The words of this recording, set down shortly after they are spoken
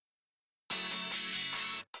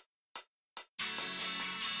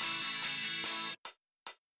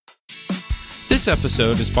This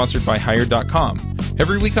episode is sponsored by Hired.com.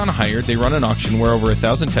 Every week on Hired, they run an auction where over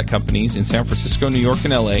 1,000 tech companies in San Francisco, New York,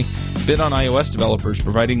 and LA bid on iOS developers,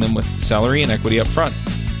 providing them with salary and equity up front.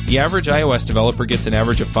 The average iOS developer gets an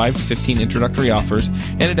average of 5 to 15 introductory offers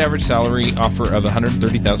and an average salary offer of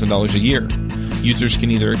 $130,000 a year. Users can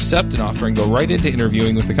either accept an offer and go right into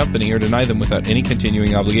interviewing with the company or deny them without any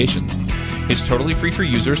continuing obligations. It's totally free for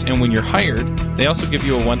users, and when you're hired, they also give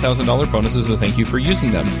you a $1,000 bonus as a thank you for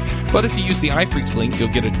using them. But if you use the iFreaks link, you'll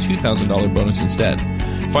get a $2,000 bonus instead.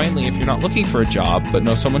 Finally, if you're not looking for a job but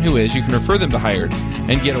know someone who is, you can refer them to Hired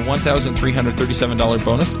and get a $1,337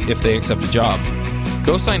 bonus if they accept a job.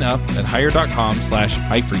 Go sign up at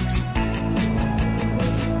hire.com/iFreaks.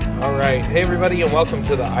 All right. Hey, everybody, and welcome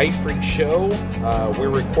to the iFreaks Show. We're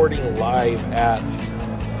recording live at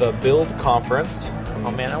the Build Conference. Oh,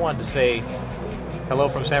 man, I wanted to say hello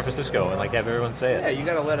from San Francisco and have everyone say it. Yeah, you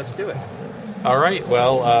got to let us do it. All right.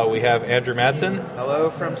 Well, we have Andrew Madsen. Hello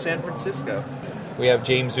from San Francisco. We have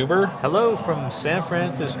James Zuber. Hello from San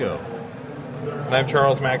Francisco. And I'm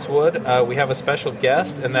Charles Max Wood. We have a special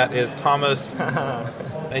guest, and that is Thomas.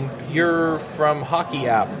 And you're from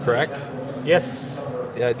HockeyApp, correct? Yes.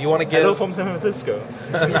 Do you want to give... Hello from San Francisco.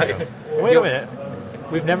 Nice. Wait a minute.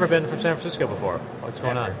 We've never been from San Francisco before. What's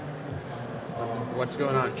going on? What's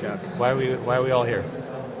going on, Chuck? Why are we all here?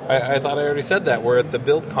 I thought I already said that. We're at the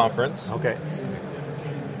Build Conference. Okay.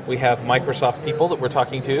 We have Microsoft people that we're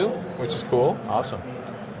talking to, which is cool. Awesome.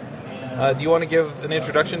 Do you want to give an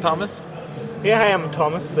introduction, Thomas? Yeah, hi, I'm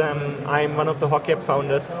Thomas. I'm one of the HockeyApp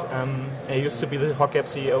founders. I used to be the HockeyApp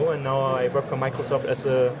CEO, and now I work for Microsoft as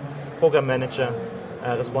a program manager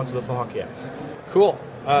responsible for HockeyApp. Cool.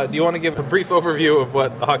 Do you want to give a brief overview of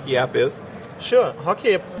what the HockeyApp is? Sure.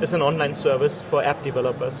 HockeyApp is an online service for app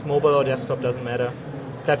developers. Mobile or desktop doesn't matter.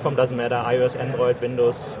 Platform doesn't matter. iOS, Android,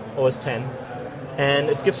 Windows, OS 10. And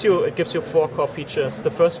it gives you 4 core features.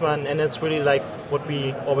 The first one, and it's really like what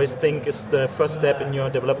we always think is the first step in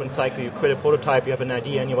your development cycle. You create a prototype, you have an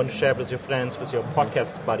idea, and you want to share it with your friends, with your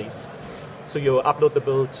podcast buddies. So you upload the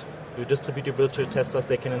build, you distribute your build to testers,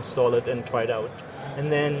 they can install it and try it out.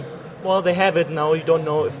 And then, well, they have it now. You don't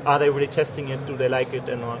know if are they really testing it, do they like it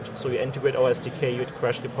or not. So you integrate our SDK, you get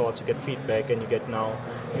crash reports, you get feedback, and you get now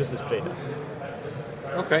usage data.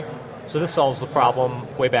 Okay. So this solves the problem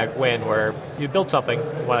way back when where you built something,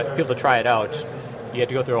 you want people to try it out, you had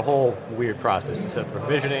to go through a whole weird process. You set up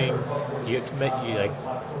provisioning, you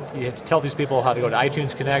had to tell these people how to go to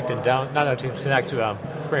iTunes Connect and not iTunes Connect to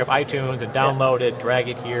bring up iTunes and download it, drag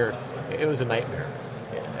it here. It was a nightmare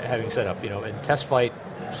having set up, and TestFlight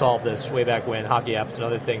solved this way back when. HockeyApp's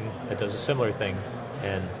another thing that does a similar thing.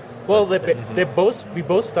 And well, we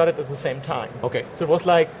both started at the same time. Okay. So it was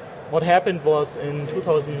like, what happened was in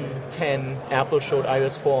 2010, Apple showed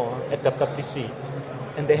iOS 4 at WWDC,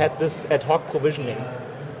 and they had this ad hoc provisioning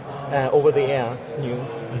over the air,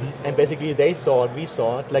 and basically they saw it, we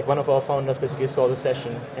saw it, like one of our founders basically saw the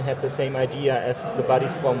session and had the same idea as the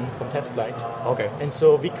buddies from TestFlight. Okay. And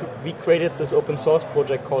so we created this open source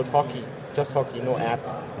project called Hockey, just Hockey, no app.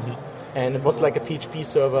 And it was like a PHP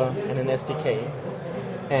server and an SDK.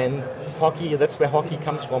 And Hockey, that's where Hockey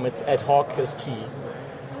comes from, it's ad hoc is key.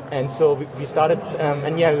 And so we started,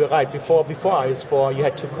 and yeah, you're right, before iOS 4, you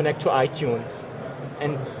had to connect to iTunes.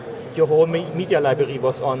 And your whole media library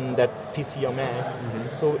was on that PC or Mac.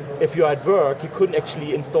 So if you're at work, you couldn't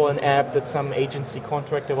actually install an app that some agency,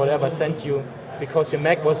 contractor, whatever, sent you because your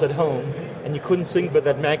Mac was at home, and you couldn't sync with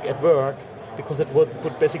that Mac at work because it would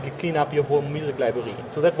basically clean up your whole music library.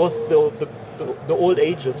 So that was the old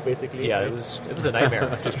ages, basically. Yeah, it was a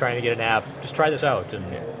nightmare just trying to get an app. Just try this out. And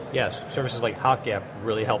yes, services like HockeyApp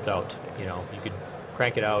really helped out. You could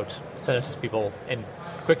crank it out, send it to people, and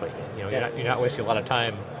quickly. You're not wasting a lot of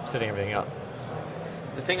time setting everything up.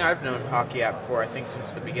 The thing I've known HockeyApp for, I think,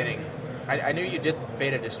 since the beginning, I knew you did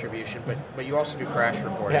beta distribution, but you also do crash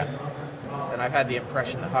reporting. Yeah. And I've had the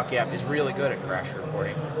impression that HockeyApp is really good at crash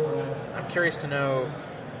reporting. I'm curious to know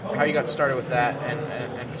how you got started with that,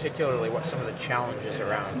 and particularly what some of the challenges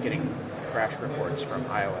around getting crash reports from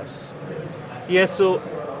iOS. Yeah, so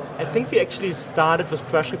I think we actually started with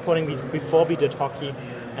crash reporting before we did Hockey.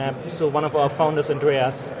 So one of our founders,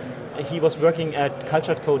 Andreas, he was working at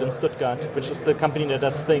Cultured Code in Stuttgart, which is the company that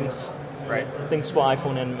does things for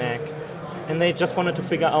iPhone and Mac. And they just wanted to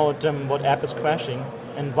figure out what app is crashing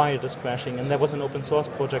and why it is crashing. And there was an open source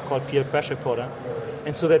project called PL Crash Reporter.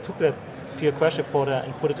 And so they took that PL Crash Reporter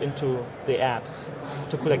and put it into the apps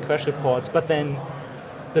to collect crash reports. But then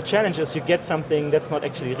the challenge is you get something that's not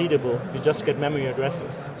actually readable. You just get memory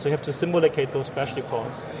addresses. So you have to symbolicate those crash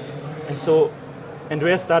reports. And so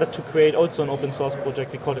Andreas started to create also an open source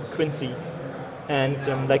project. We called it Quincy. And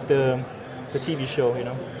the TV show,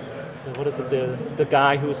 what is it? The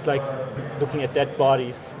guy who's like looking at dead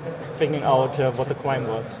bodies, figuring out what the crime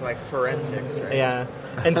was. It's like forensics, right? Yeah,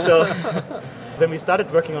 and so when we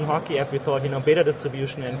started working on HockeyApp, we thought, beta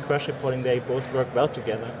distribution and crash reporting, they both work well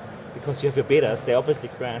together because you have your betas, they obviously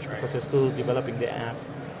crash because you're still developing the app.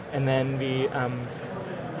 And then we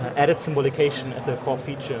added symbolication as a core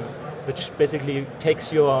feature, which basically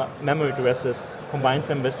takes your memory addresses, combines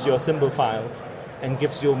them with your symbol files, and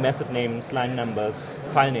gives you method names, line numbers,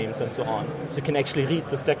 file names, and so on. So you can actually read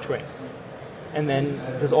the stack trace. And then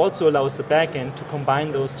this also allows the backend to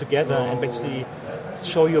combine those together and actually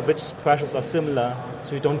show you which crashes are similar,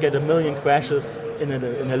 so you don't get 1 million crashes in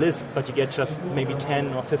a list, but you get just maybe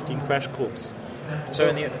 10 or 15 crash groups. So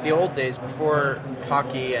in the old days, before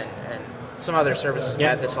Hockey and some other services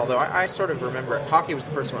had this, although I sort of remember it, Hockey was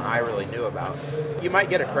the first one I really knew about. You might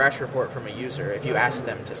get a crash report from a user if you asked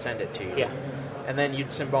them to send it to you. Yeah. And then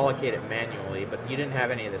you'd symbolicate it manually, but you didn't have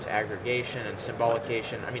any of this aggregation and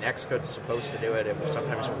symbolication. I mean, Xcode's supposed to do it. It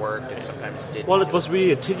sometimes worked, it sometimes didn't. Well, it was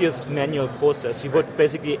really a tedious manual process. You would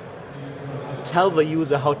basically tell the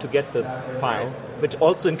user how to get the file, which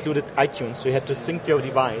also included iTunes. So you had to sync your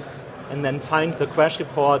device and then find the crash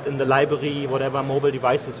report in the library, whatever mobile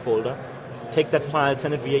devices folder, take that file,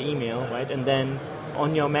 send it via email, right? And then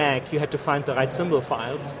on your Mac, you had to find the right symbol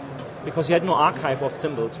files, because you had no archive of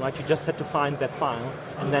symbols, right? You just had to find that file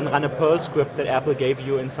and then run a Perl script that Apple gave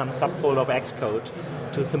you in some subfolder of Xcode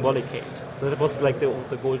to symbolicate. So that was like the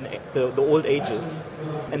old ages.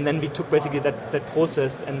 And then we took basically that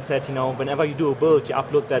process and said, whenever you do a build, you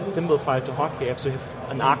upload that symbol file to HockeyApp, so you have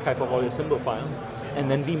an archive of all your symbol files. And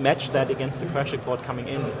then we match that against the crash report coming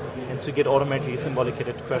in. And so you get automatically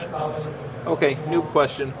symbolicated crash reports. Okay, new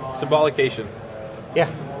question. Symbolication. Yeah.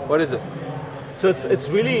 What is it? So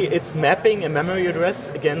it's mapping a memory address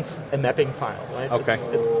against a mapping file, right? Okay.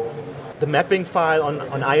 It's the mapping file on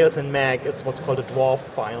iOS and Mac is what's called a dwarf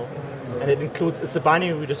file, and it's a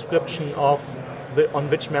binary description of on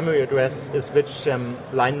which memory address is which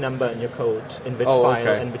line number in your code, in which file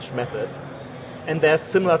and which method. And there's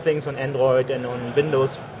similar things on Android and on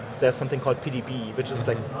Windows. There's something called PDB, which is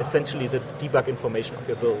like essentially the debug information of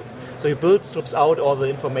your build. So your build strips out all the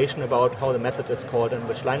information about how the method is called and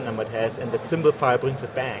which line number it has, and that symbol file brings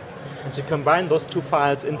it back. And so you combine those two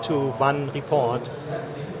files into one report,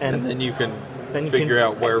 and then you can figure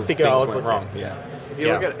out where things went wrong. Yeah.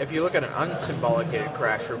 If you look at an unsymbolicated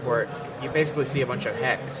crash report, you basically see a bunch of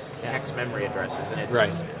hex memory addresses, and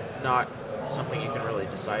it's not something you can really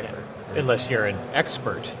decipher. Unless you're an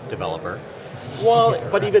expert developer. Well,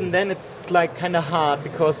 but even then it's like kind of hard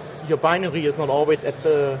because your binary is not always at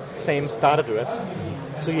the same start address.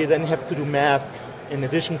 So you then have to do math in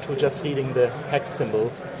addition to just reading the hex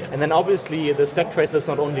symbols. And then obviously the stack trace is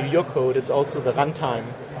not only your code, it's also the runtime,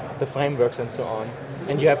 the frameworks and so on.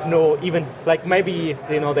 And you have maybe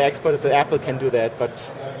the experts at Apple can do that,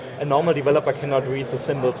 but a normal developer cannot read the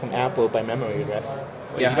symbols from Apple by memory address.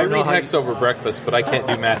 Yeah, I read hex over breakfast, but I can't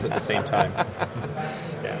do math at the same time.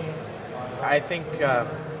 I think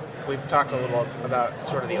we've talked a little about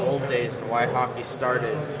sort of the old days and why Hockey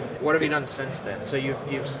started. What have you done since then? So you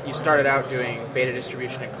started out doing beta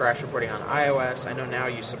distribution and crash reporting on iOS. I know now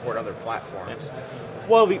you support other platforms.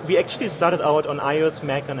 Well, we actually started out on iOS,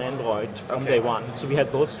 Mac, and Android from day one. So we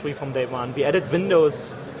had those three from day one. We added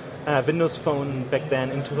Windows Phone back then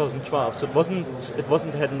in 2012. So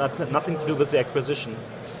it had nothing to do with the acquisition.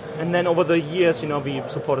 And then over the years, we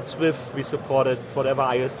supported Swift, we supported whatever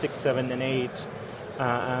iOS 6, 7, and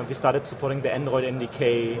 8. We started supporting the Android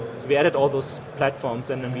NDK. So we added all those platforms,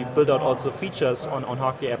 and then we built out also features on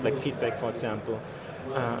HockeyApp, like feedback, for example,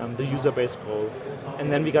 the user base grow.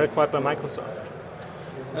 And then we got acquired by Microsoft.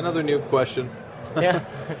 Another noob question. Yeah.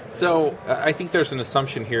 So I think there's an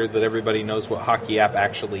assumption here that everybody knows what HockeyApp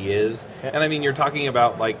actually is. Yeah. And I mean, you're talking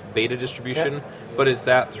about like beta distribution, but is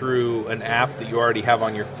that through an app that you already have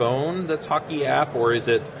on your phone that's HockeyApp, or is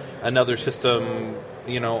it another system,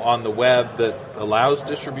 on the web that allows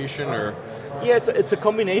distribution, or? Yeah, it's a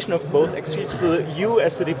combination of both, actually. So you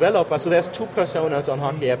as the developer, so there's two personas on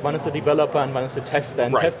HockeyApp. One is the developer and one is the tester.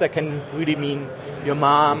 And tester can really mean your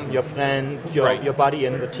mom, your friend, your buddy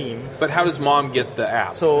in the team. But how does mom get the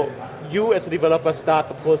app? So you as a developer start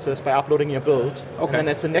the process by uploading your build. Okay. And then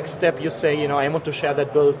as the next step you say, I want to share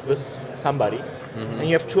that build with somebody. Mm-hmm. And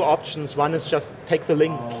you have two options. One is just take the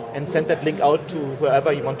link and send that link out to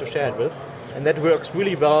whoever you want to share it with. And that works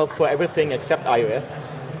really well for everything except iOS.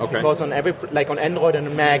 Okay. Because on on Android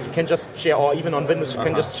and Mac, you can just share, or even on Windows, you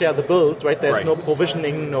can just share the build, right? There's no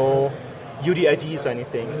provisioning, no UDIDs or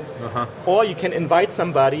anything. Or you can invite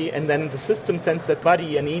somebody, and then the system sends that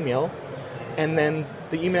buddy an email, and then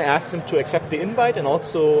the email asks them to accept the invite and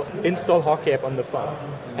also install HockeyApp on the phone.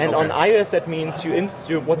 And on iOS, that means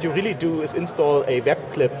what you really do is install a web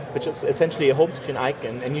clip, which is essentially a home screen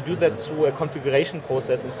icon, and you do that through a configuration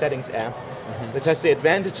process in Settings app, which has the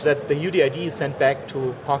advantage that the UDID is sent back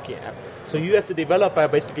to HockeyApp. So you as a developer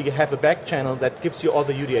basically have a back channel that gives you all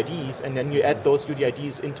the UDIDs, and then you add those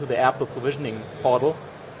UDIDs into the Apple provisioning portal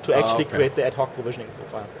to actually create the ad hoc provisioning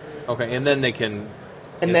profile. Okay, and then they can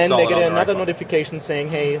and then they get another notification saying,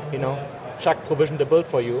 hey, Chuck provisioned a build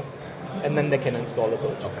for you, and then they can install the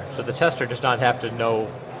build. Okay. So the tester does not have to know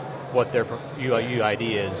what their UID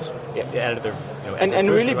is. Their, and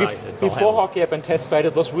really, before HockeyApp and TestFlight,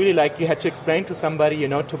 it was really like you had to explain to somebody,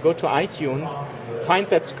 to go to iTunes, find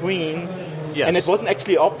that screen, and it wasn't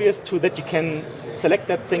actually obvious that you can select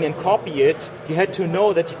that thing and copy it. You had to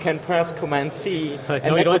know that you can press Command C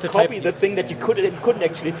and you don't copy the thing that you couldn't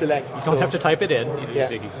actually select. You don't have to type it in.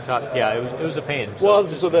 It was a pain. So.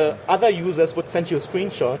 So the other users would send you a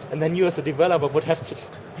screenshot, and then you as a developer would have to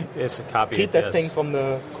read that thing from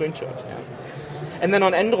the screenshot. Yeah. And then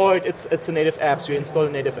on Android, it's a native app, so you install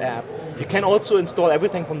a native app. You can also install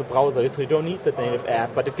everything from the browser, so you don't need the native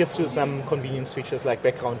app, but it gives you some convenience features like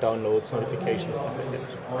background downloads, notifications, stuff like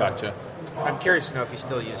that. Gotcha. I'm curious to know if you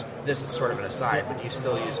still use, this is sort of an aside, but do you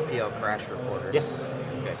still use PL Crash Reporter? Yes.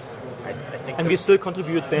 Okay. I think and we still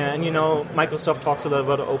contribute there, and Microsoft talks a lot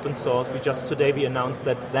about open source. Today we announced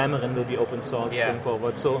that Xamarin will be open source going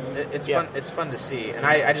forward. So it's fun. It's fun to see, and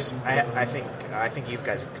I think you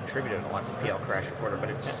guys have contributed a lot to PL Crash Reporter, but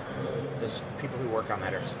there's people who work on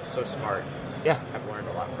that are so smart. Yeah, I've learned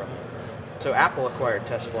a lot from them. So Apple acquired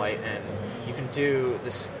TestFlight, and you can do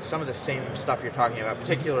some of the same stuff you're talking about,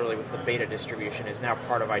 particularly with the beta distribution, is now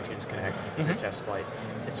part of iTunes Connect for TestFlight.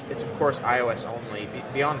 It's of course iOS only.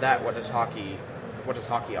 Beyond that, what does Hockey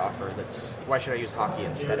offer? Why should I use Hockey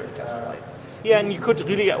instead of TestFlight? Yeah, and you could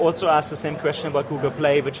really also ask the same question about Google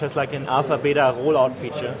Play, which has like an alpha beta rollout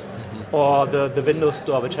feature, or the Windows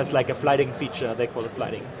Store, which has like a flighting feature. They call it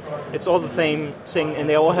flighting. It's all the same thing, and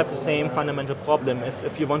they all have the same fundamental problem. Is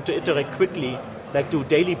if you want to iterate quickly, like do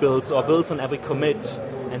daily builds or builds on every commit,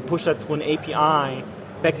 and push that through an API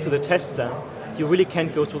back to the tester, you really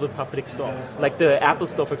can't go to the public stores. Like the Apple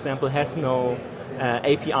Store, for example, has no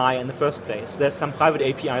API in the first place. There's some private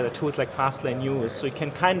API that tools like Fastlane use, so you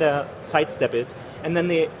can kind of sidestep it. And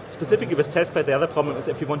then specifically with TestFlight, the other problem is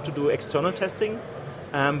if you want to do external testing,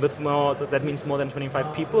 that means more than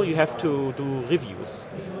 25 people, you have to do reviews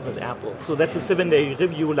with Apple. So that's a 7-day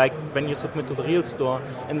review, like when you submit to the real store,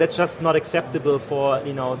 and that's just not acceptable for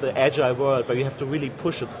the agile world where you have to really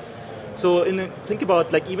push it. So think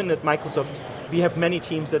about even at Microsoft, we have many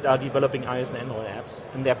teams that are developing iOS and Android apps,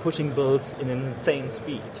 and they're pushing builds in an insane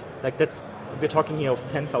speed. We're talking here of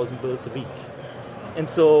 10,000 builds a week. And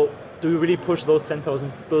so do you really push those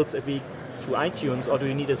 10,000 builds a week to iTunes, or do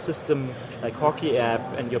you need a system like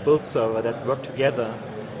HockeyApp and your build server that work together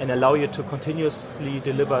and allow you to continuously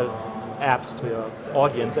deliver apps to your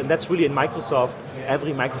audience? And that's really in Microsoft,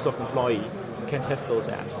 every Microsoft employee can test those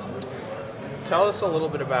apps. Tell us a little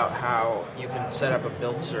bit about how you can set up a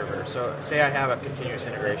build server. So say I have a continuous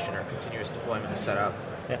integration or continuous deployment set up.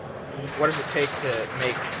 Yeah. What does it take to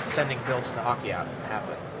make sending builds to HockeyApp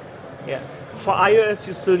happen? Yeah. For iOS,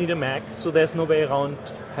 you still need a Mac, so there's no way around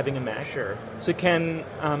having a Mac. Sure. So you can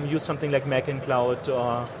use something like Mac in Cloud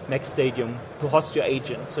or Mac Stadium to host your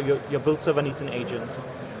agent. So your build server needs an agent.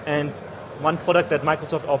 And one product that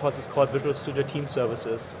Microsoft offers is called Visual Studio Team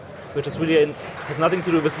Services, which is really has nothing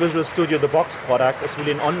to do with Visual Studio, the box product. It's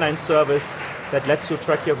really an online service that lets you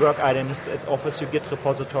track your work items. It offers you Git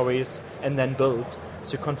repositories and then build.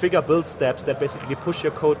 So you configure build steps that basically push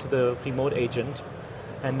your code to the remote agent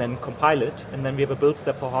and then compile it. And then we have a build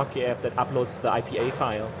step for HockeyApp that uploads the IPA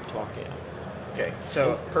file to HockeyApp. Okay,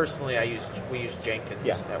 so personally we use Jenkins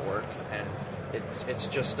at work, and it's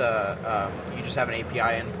just you just have an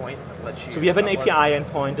API endpoint that lets you. So we have an API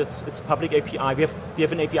endpoint. It's public API. We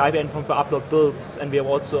have an API endpoint for upload builds, and we have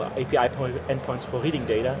also API endpoints for reading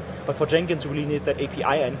data. But for Jenkins, we really need that API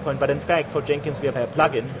endpoint. But in fact, for Jenkins, we have a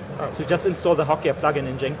plugin. So just install the HockeyApp plugin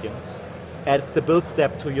in Jenkins. Add the build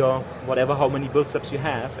step to your how many build steps you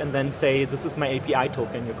have, and then say, this is my API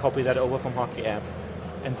token. You copy that over from HockeyApp.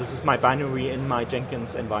 And this is my binary in my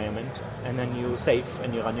Jenkins environment. And then you save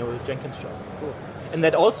and you run your Jenkins job. Cool. And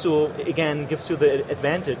that also, again, gives you the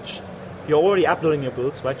advantage. You're already uploading your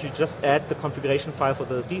builds, right? You just add the configuration file for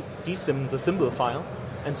the dsym, the symbol file.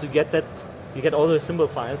 And so you get all the symbol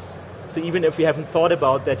files. So even if you haven't thought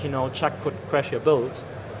about that, Chuck could crash your build,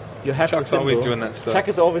 you have Chuck's the symbol. Always doing that stuff. Chuck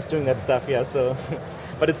is always doing that stuff, yeah. So,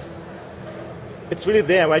 but it's it's really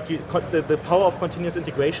there, right? The power of continuous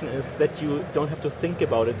integration is that you don't have to think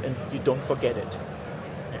about it and you don't forget it.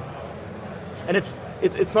 And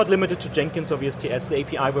it's not limited to Jenkins or VSTS. The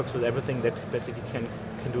API works with everything that basically can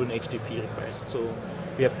do an HTTP request. So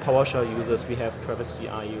we have PowerShell users, we have Travis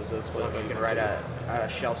CI users. You can write a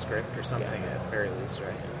shell script or something at the very least,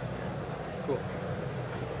 right? Cool.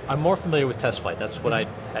 I'm more familiar with TestFlight. That's what I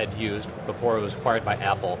had used before it was acquired by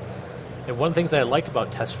Apple. And one of the things that I liked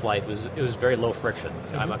about TestFlight was it was very low friction.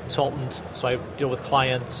 I'm a consultant, so I deal with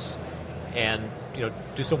clients and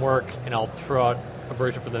do some work, and I'll throw out a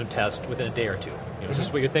version for them to test within a day or two. Is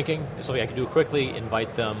this what you're thinking? It's something I can do quickly,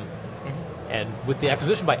 invite them. And with the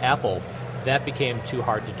acquisition by Apple, that became too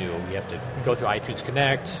hard to do. You have to go through iTunes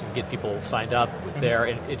Connect and get people signed up with there,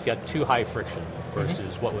 and it got too high friction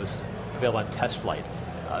versus what was available on TestFlight.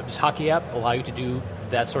 Does HockeyApp allow you to do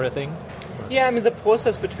that sort of thing? Yeah, I mean, the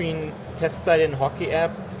process between TestFlight and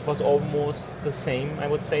HockeyApp was almost the same, I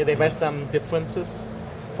would say. There were some differences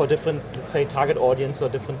for different, let's say, target audience or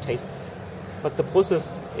different tastes. But the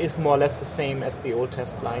process is more or less the same as the old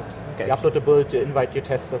TestFlight. Okay. You upload the build, you invite your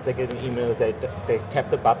testers, they get an email, they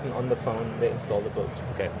tap the button on the phone, they install the build.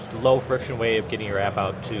 Okay, just a low friction way of getting your app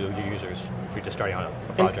out to your users if you're just starting on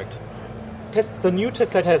a project. The new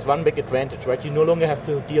TestFlight has one big advantage, right? You no longer have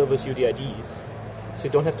to deal with UDIDs. So you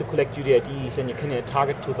don't have to collect UDIDs and you can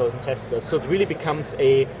target 2,000 testers. So it really becomes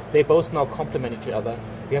they both now complement each other.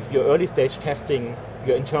 You have your early stage testing,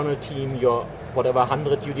 your internal team, your whatever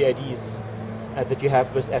 100 UDIDs that you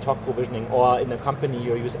have with ad hoc provisioning, or in a company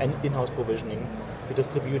you use in-house provisioning. You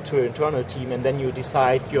distribute to your internal team and then you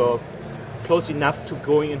decide you're close enough to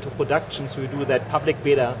going into production, so you do that public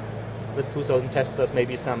beta with 2,000 testers,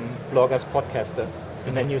 maybe some bloggers, podcasters,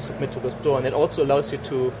 and then you submit to the store. And it also allows you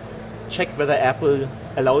to check whether Apple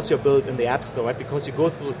allows your build in the App Store, right? Because you go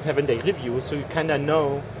through a 7-day review, so you kind of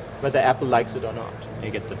know whether Apple likes it or not.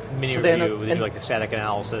 You get the mini review, then you do like the static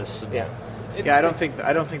analysis. Yeah, I don't think the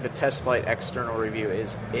TestFlight external review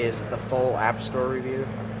is the full App Store review.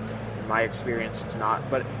 In my experience, it's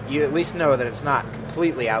not. But you at least know that it's not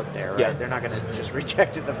completely out there, right? Yeah. They're not going to just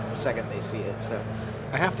reject it the second they see it. So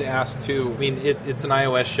I have to ask, too, I mean, it's an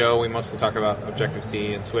iOS show. We mostly talk about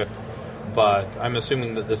Objective-C and Swift. But I'm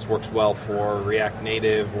assuming that this works well for React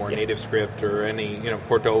Native or NativeScript or any,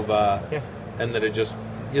 Cordova. Yeah. And that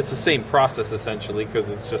it's the same process, essentially, because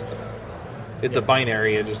it's a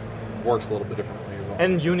binary. It just works a little bit differently as well.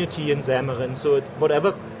 And Unity and Xamarin, so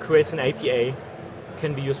whatever creates an APA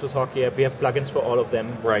can be used with HockeyApp. We have plugins for all of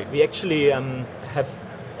them. Right. We actually have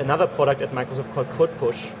another product at Microsoft called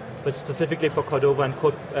CodePush, which is specifically for Cordova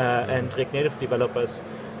and React Native developers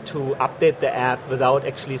to update the app without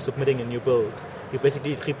actually submitting a new build. You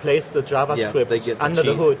basically replace the JavaScript under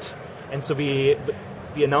the hood. And so we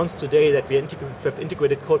announced today that we've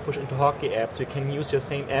integrated CodePush into HockeyApp, so you can use your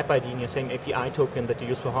same app ID and your same API token that you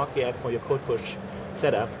use for HockeyApp for your CodePush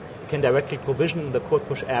setup. You can directly provision the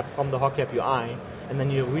CodePush app from the HockeyApp UI, and then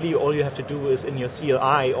all you have to do is in your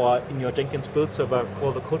CLI or in your Jenkins build server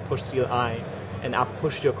call the CodePush CLI and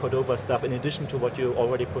push your Cordova stuff in addition to what you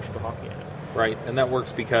already pushed to HockeyApp. Right, and that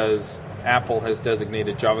works because Apple has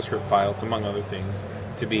designated JavaScript files, among other things,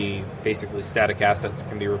 to be basically static assets that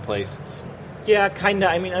can be replaced. Yeah, kind of.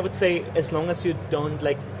 I mean, I would say as long as you don't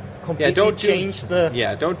completely change the...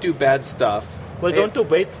 Yeah, don't do bad stuff. Well, don't do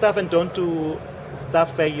bad stuff and don't do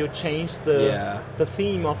stuff where you change the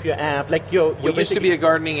theme of your app. Like it used to be a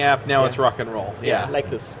gardening app, now it's rock and roll. Yeah, like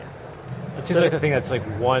this. It seems like the thing that's like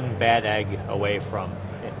one bad egg away from...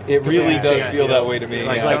 It really does feel that way to me.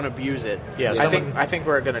 Like, don't abuse it. Yeah, I think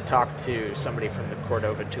we're going to talk to somebody from the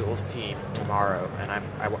Cordova Tools team tomorrow, and I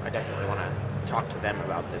definitely want to talk to them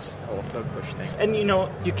about this whole CodePush thing. And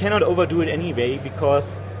you cannot overdo it anyway,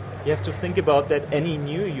 because you have to think about that any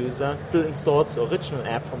new user still installs the original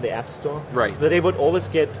app from the App Store. Right. So that they would always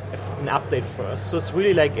get an update first. So it's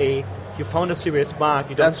really like you found a serious bug.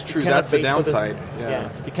 That's true. That's the downside.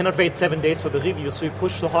 You cannot wait 7 days for the review, so you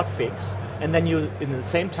push the hotfix, and then you, in the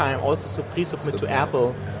same time, also pre-submit to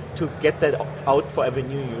Apple to get that out for every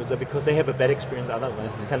new user, because they have a bad experience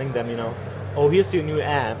otherwise, telling them, oh, here's your new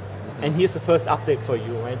app, and here's the first update for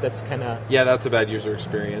you, right? That's kind of... Yeah, that's a bad user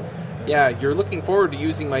experience. Yeah, you're looking forward to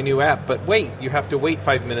using my new app, but wait, you have to wait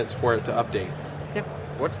 5 minutes for it to update. Yeah.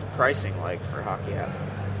 What's the pricing like for HockeyApp?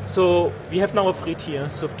 So we have now a free tier,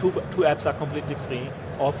 so two apps are completely free,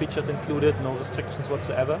 all features included, no restrictions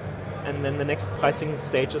whatsoever. And then the next pricing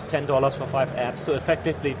stage is $10 for 5 apps, so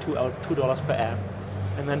effectively $2 per app.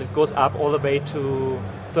 And then it goes up all the way to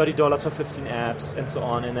 $30 for 15 apps and so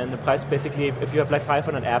on. And then the price basically, if you have like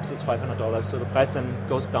 500 apps, it's $500. So the price then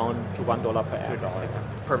goes down to $1 per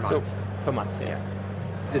app. Per month. Per month, yeah.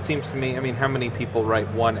 it seems to me, I mean, how many people write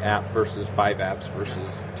one app versus 5 apps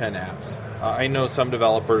versus 10 apps? I know some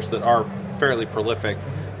developers that are fairly prolific,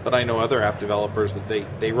 but I know other app developers that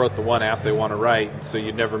they wrote the one app they want to write, so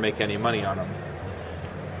you'd never make any money on them.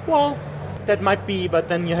 Well, that might be, but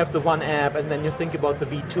then you have the one app, and then you think about the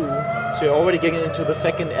V2. So you're already getting into the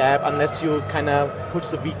second app, unless you kind of put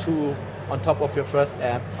the V2 on top of your first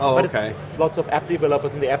app. Oh, but okay. Lots of app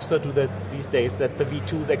developers in the App Store do that these days, that the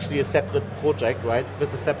V2 is actually a separate project, right,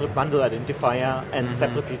 with a separate bundle identifier and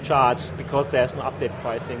separately charged because there's no update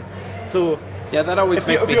pricing. So yeah, that always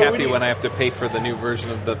makes me happy really when I have to pay for the new version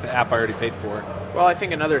of the app I already paid for. Well, I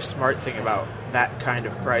think another smart thing about that kind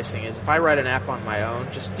of pricing is if I write an app on my own,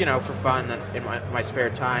 just, for fun in my spare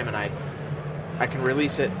time, and I can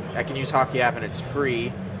release it, I can use HockeyApp and it's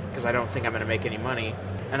free because I don't think I'm going to make any money,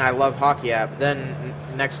 and I love HockeyApp, then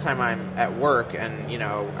next time I'm at work and,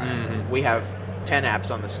 we have 10 apps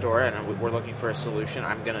on the store and we're looking for a solution,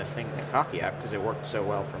 I'm going to think HockeyApp because it worked so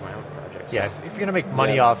well for my own projects. Yeah, if you're going to make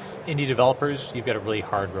money off indie developers, you've got a really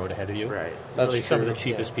hard road ahead of you. Right. That's really true. Some of the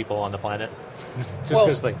cheapest people on the planet. Just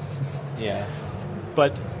because Yeah.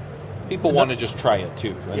 But people want to just try it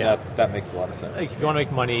too, and that makes a lot of sense. if you want to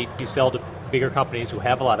make money, you sell to bigger companies who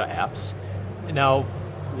have a lot of apps. Now,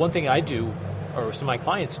 one thing I do, or some of my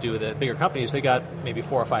clients do, the bigger companies, they got maybe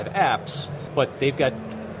 4 or 5 apps, but they've got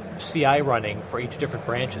CI running for each different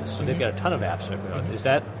branches, so they've got a ton of apps. Is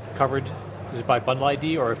that covered? Is it by bundle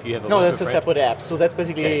ID, or if you have a... No, that's a separate app. So that's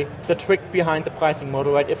basically the trick behind the pricing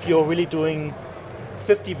model, right? If you're really doing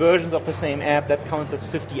 50 versions of the same app, that counts as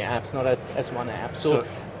 50 apps, not as one app. So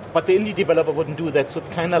but the indie developer wouldn't do that, so it's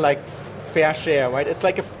kind of like fair share, right? It's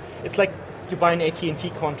like you buy an AT&T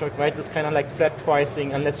contract, right? It's kind of like flat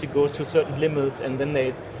pricing unless you go to certain limits, and then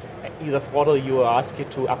they either throttle you or ask you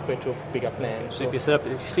to upgrade to a bigger plan. So if you set up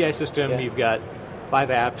a CI system, you've got 5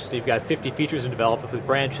 apps, you've got 50 features in development with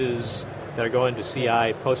branches that are going to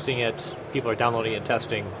CI, posting it, people are downloading it and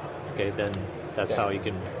testing, okay, then that's how you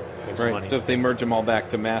can make some money. So if they merge them all back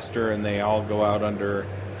to master and they all go out under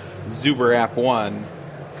Zuber App 1,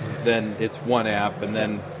 then it's one app, and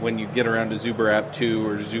then when you get around to Zuber App 2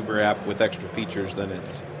 or Zuber App with extra features, then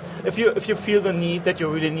it's... If you feel the need that you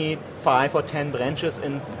really need 5 or 10 branches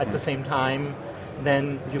at the same time,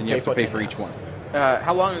 then you have to pay for apps. each one.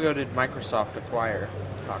 How long ago did Microsoft acquire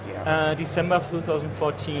HockeyApp? December of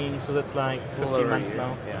 2014, so that's like 15 months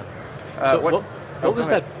now. Yeah. So what was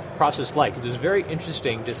that process like? It was very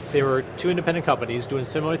interesting. There were 2 independent companies doing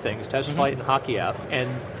similar things, TestFlight and HockeyApp, and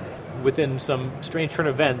within some strange turn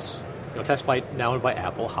of events, TestFlight now owned by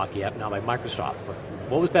Apple, HockeyApp now by Microsoft.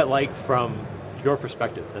 What was that like from your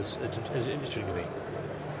perspective? It's interesting to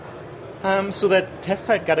me. So that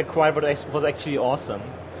TestFlight got acquired was actually awesome,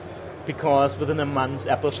 because within a month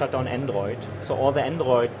Apple shut down Android. So all the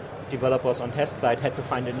Android developers on TestFlight had to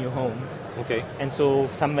find a new home. Okay. And so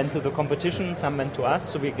some went to the competition, some went to us,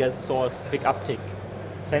 so we saw a big uptick.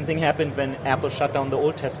 Same thing happened when Apple shut down the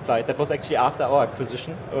old TestFlight. That was actually after our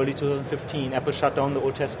acquisition, early 2015. Apple shut down the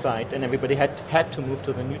old TestFlight, and everybody had to move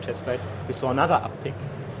to the new TestFlight. We saw another uptick.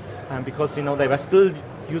 Because they were still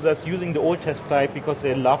users using the old TestFlight because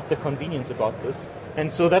they loved the convenience about this, and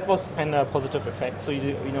so that was kind of a positive effect. So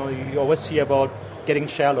you always hear about getting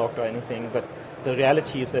share locked or anything, but the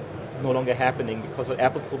reality is that no longer happening, because what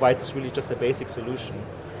Apple provides is really just a basic solution,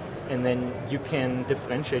 and then you can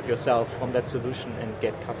differentiate yourself from that solution and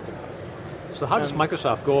get customers. So how does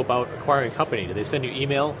Microsoft go about acquiring a company? Do they send you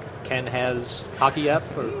email? Ken has HockeyApp?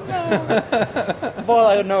 Well,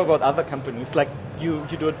 I don't know about other companies. Like you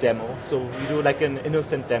do a demo, so you do like an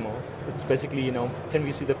innocent demo. It's basically, can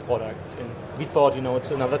we see the product? And we thought,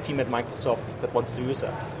 it's another team at Microsoft that wants to use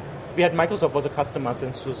us. Microsoft was a customer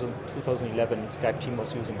since 2011. Skype team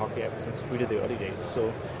was using HockeyApp since really the early days.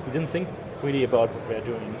 So we didn't think really about what we were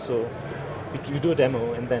doing. So you do a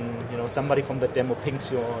demo, and then somebody from that demo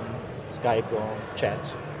pings you on Skype or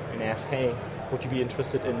chat and asks, hey, would you be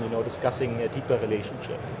interested in discussing a deeper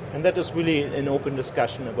relationship? And that is really an open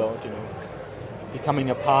discussion about becoming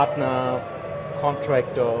a partner,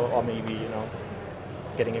 contractor, or maybe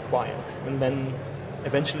getting acquired. And then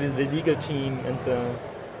eventually the legal team and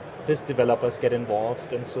this developers get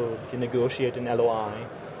involved, and so you negotiate an LOI,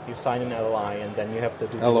 you sign an LOI, and then you have the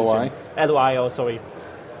due diligence.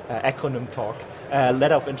 Acronym talk.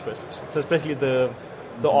 Letter of interest. So especially the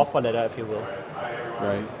offer letter, if you will.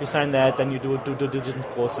 Right. You sign that, then you do a due diligence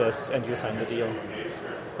process, and you sign the deal.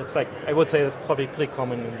 It's I would say that's probably pretty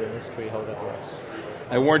common in the industry how that works.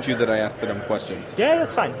 I warned you that I asked the dumb questions. Yeah,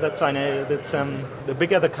 that's fine. The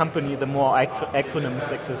bigger the company, the more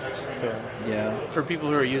acronyms exist. So yeah. For people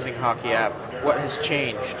who are using HockeyApp, what has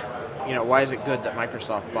changed? why is it good that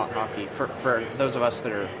Microsoft bought Hockey for those of us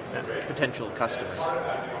that are potential customers?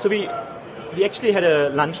 So we actually had a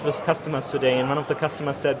lunch with customers today, and one of the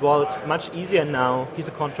customers said, well, it's much easier now, he's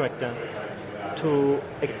a contractor, to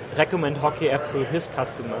recommend HockeyApp to his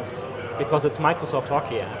customers because it's Microsoft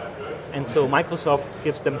HockeyApp. And so Microsoft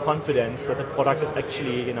gives them confidence that the product is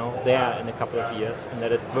actually, there in a couple of years and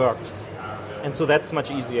that it works. And so that's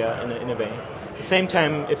much easier in a way. At the same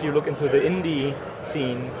time, if you look into the indie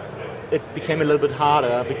scene, it became a little bit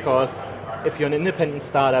harder because if you're an independent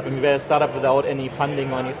startup, and we were a startup without any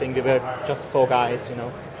funding or anything, we were just 4 guys,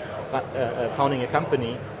 founding a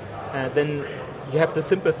company, then you have the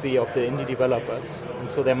sympathy of the indie developers,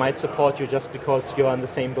 and so they might support you just because you're on the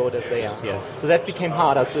same boat as they are. Yeah. So that became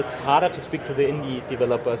harder. So it's harder to speak to the indie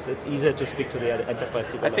developers. It's easier to speak to the enterprise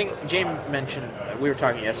developers. I think James mentioned, we were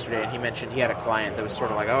talking yesterday, and he mentioned he had a client that was sort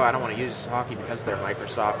of like, I don't want to use Hockey because they're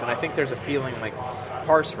Microsoft. And I think there's a feeling like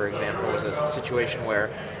Parse, for example, was a situation where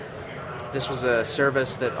this was a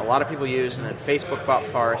service that a lot of people used, and then Facebook bought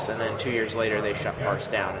Parse, and then 2 years later they shut Parse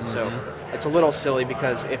down. And so it's a little silly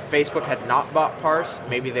because if Facebook had not bought Parse,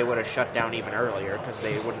 maybe they would have shut down even earlier because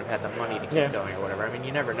they wouldn't have had the money to keep going or whatever. I mean,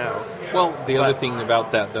 you never know. Well, the other thing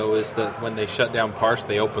about that, though, is that when they shut down Parse,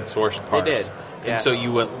 they open sourced Parse. They did. Yeah. And so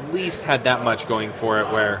you at least had that much going for it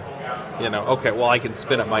where, okay, well, I can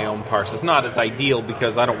spin up my own Parse. It's not as ideal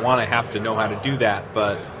because I don't want to have to know how to do that,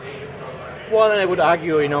 but... Well, then I would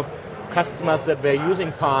argue, customers that were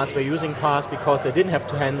using Parse because they didn't have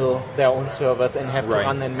to handle their own servers and have to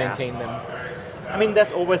run and maintain them. I mean,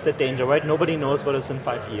 there's always that danger, right? Nobody knows what is in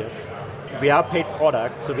 5 years. We are paid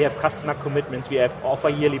products, so we have customer commitments, we have offer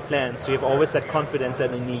yearly plans, so we have always that confidence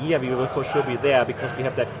that in a year we will for sure be there because we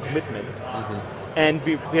have that commitment. And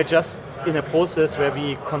we are just in a process where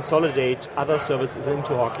we consolidate other services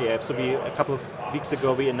into HockeyApp. So a couple of weeks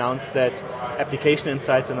ago we announced that Application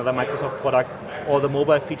Insights, another Microsoft product, all the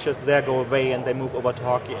mobile features there go away and they move over to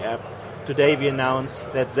HockeyApp. Today we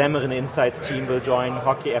announced that Xamarin Insights team will join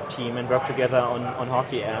HockeyApp team and work together on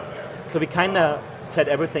HockeyApp. So we kind of set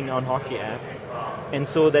everything on HockeyApp. And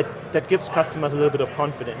so that gives customers a little bit of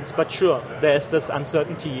confidence. But sure, there's this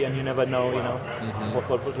uncertainty and you never know, what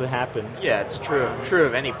will happen. Yeah, it's true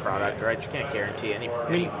of any product, right? You can't guarantee any. I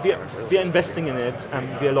mean, we are investing in it.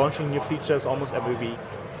 We are launching new features almost every week.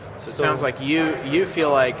 So it sounds like you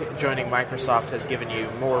feel like joining Microsoft has given you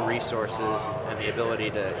more resources and the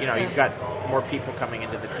ability to, you've got more people coming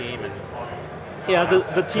into the team. And yeah,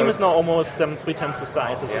 the team is now almost 3 times the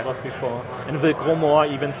size as it was before, and will grow more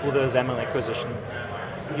even through the Xamarin acquisition.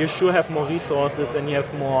 You sure have more resources and you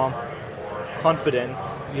have more confidence.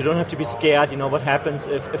 You don't have to be scared, what happens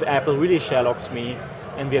if Apple really Sherlocks me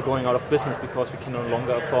and we are going out of business because we can no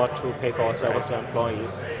longer afford to pay for our servers or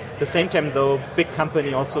employees. At the same time, though, big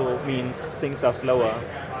company also means things are slower.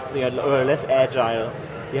 They are less agile.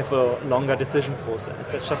 You have a longer decision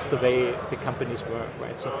process. That's just the way big companies work,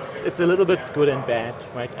 right? So it's a little bit good and bad,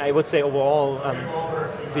 right? I would say overall,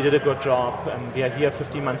 we did a good job. We are here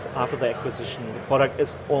 15 months after the acquisition. The product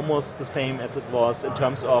is almost the same as it was in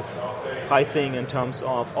terms of pricing, in terms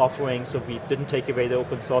of offering. So we didn't take away the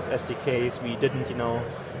open source SDKs. We didn't,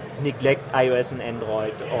 neglect iOS and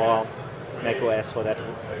Android or macOS for that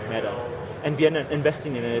matter. And we are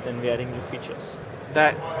investing in it and we are adding new features.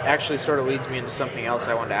 That actually sort of leads me into something else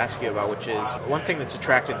I wanted to ask you about, which is one thing that's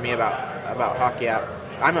attracted me about HockeyApp.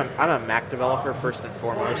 I'm a Mac developer first and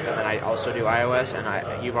foremost, and then I also do iOS,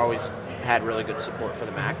 and you've always had really good support for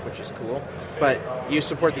the Mac, which is cool. But you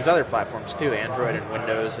support these other platforms too, Android and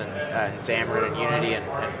Windows and Xamarin and Unity and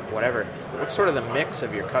whatever. What's sort of the mix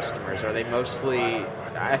of your customers? Are they mostly,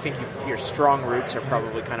 I think your strong roots are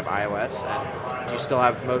probably kind of iOS, and do you still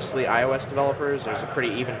have mostly iOS developers, or is it a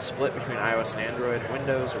pretty even split between iOS and Android and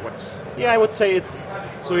Windows, or what's... Yeah, I would say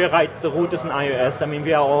so you're right, the root is in iOS. I mean,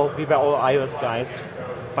 we were all iOS guys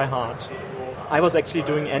by heart. I was actually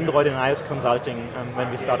doing Android and iOS consulting when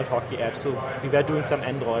we started HockeyApp, so we were doing some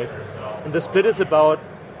Android. And the split is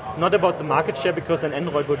not about the market share, because an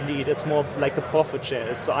Android would lead, it's more like the profit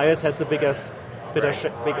share. So iOS has the bigger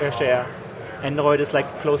share, Android is like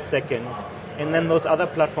close second. And then those other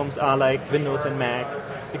platforms are like Windows and Mac.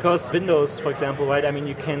 Because Windows, for example, right, I mean,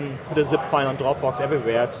 you can put a zip file on Dropbox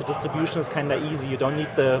everywhere, so distribution is kind of easy. You don't need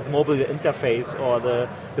the mobile interface or the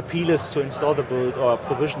plist to install the build or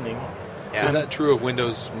provisioning. Yeah. Is that true of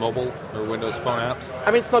Windows Mobile or Windows Phone apps?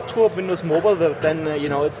 I mean, it's not true of Windows Mobile. Then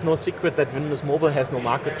it's no secret that Windows Mobile has no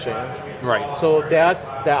market share. Right. So there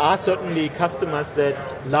are certainly customers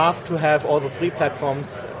that love to have all the 3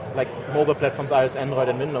 platforms, like mobile platforms, iOS, Android,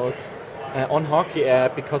 and Windows, on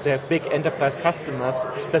HockeyApp, because they have big enterprise customers,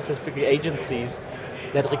 specifically agencies,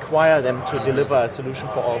 that require them to deliver a solution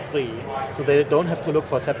for all three, so they don't have to look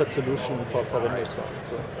for a separate solution for Windows Phone.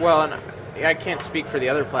 So. Well, and I can't speak for the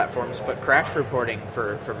other platforms, but crash reporting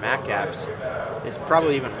for Mac apps is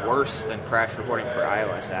probably even worse than crash reporting for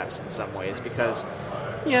iOS apps in some ways, because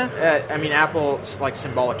Apple's like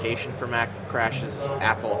symbolication for Mac crashes.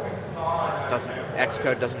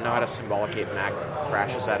 Xcode doesn't know how to symbolicate Mac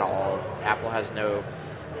crashes at all. Apple has no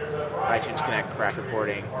iTunes Connect crash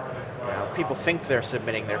reporting. People think they're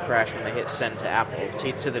submitting their crash when they hit send to Apple,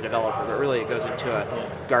 to the developer, but really it goes into a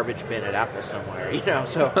garbage bin at Apple somewhere.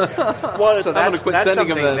 So that's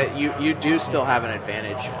something that you do still have an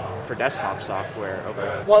advantage for desktop software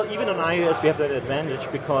over. Well, even on iOS we have that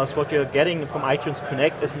advantage, because what you're getting from iTunes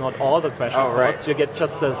Connect is not all the crash reports. Right. You get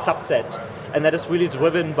just a subset, and that is really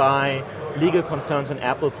driven by legal concerns on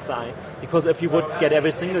Apple's side. Because if you would get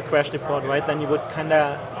every single crash report right, then you would kind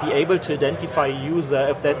of be able to identify a user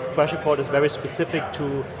if that crash report is very specific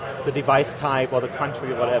to the device type or the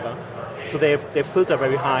country or whatever. So they filter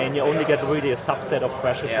very high, and you only get really a subset of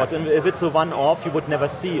crash reports. And if it's a one-off, you would never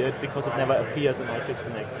see it because it never appears in iTunes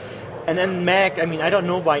Connect. And then Mac, I don't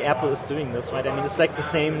know why Apple is doing this, right? It's like the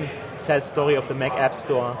same sad story of the Mac App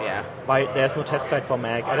Store. Yeah. Why there's no test flight for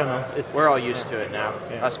Mac, I don't know. We're all used to it now.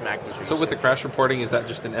 Yeah. Us Mac users. So with the crash reporting, is that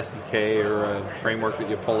just an SDK or a framework that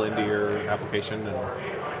you pull into your application?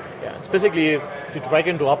 Yeah, it's basically to drag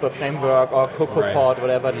and drop a framework or Cocoa Pod,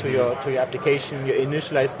 whatever, to your application. You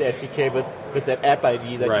initialize the SDK with that app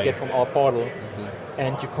ID that you get from our portal,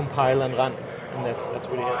 and you compile and run. And that's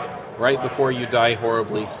really it. Right before you die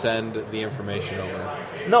horribly, send the information over.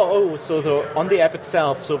 No, so on the app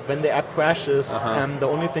itself, so when the app crashes, the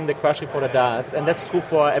only thing the crash reporter does, and that's true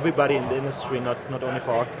for everybody in the industry, not only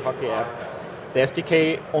for HockeyApp, the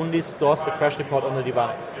SDK only stores the crash report on the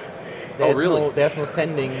device. There's no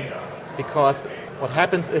sending, because what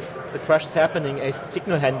happens if the crash is happening, a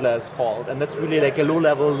signal handler is called, and that's really like a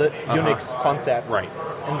low-level Unix concept. Right.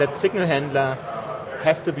 And that signal handler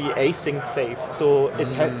has to be async safe, so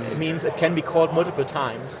it means it can be called multiple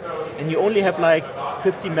times, and you only have like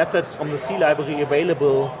 50 methods from the C library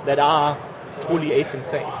available that are truly async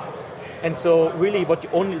safe. And so really the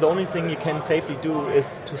only thing you can safely do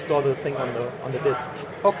is to store the thing on the disk.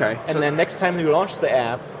 Okay. And then next time you launch the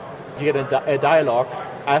app, you get a dialog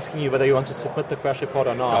asking you whether you want to submit the crash report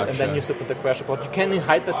or not. Gotcha. And then you submit the crash report. You can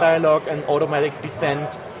hide the dialog and automatically send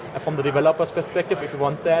from the developer's perspective if you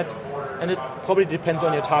want that. And it probably depends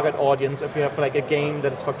on your target audience. If you have like a game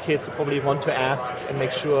that is for kids, you probably want to ask and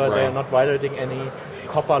make sure they are not violating any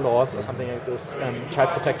COPPA laws or something like this,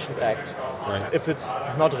 Child Protections Act. Right. If it's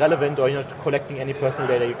not relevant or you're not collecting any personal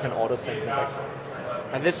data, you can auto send them back.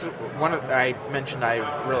 And this I mentioned I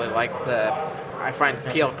really like I find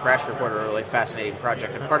PL Crash Reporter a really fascinating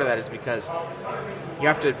project, and part of that is because you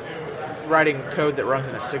have to writing code that runs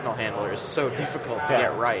in a signal handler is so difficult to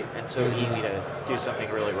get right and so easy to do something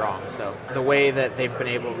really wrong. So the way that you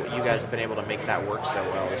guys have been able to make that work so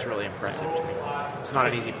well is really impressive to me. It's not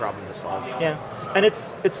an easy problem to solve. Yeah, and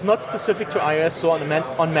it's not specific to iOS. So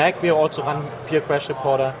on Mac we also run PL Crash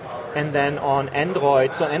Reporter. And then on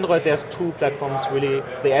Android, so on Android there's two platforms really,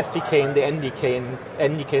 the SDK and the NDK, and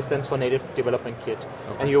NDK stands for Native Development Kit.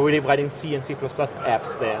 Okay. And you're really writing C and C++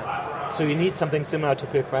 apps there. So you need something similar to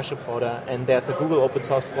PL Crash Reporter, and there's a Google open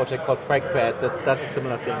source project called Crackpad that does a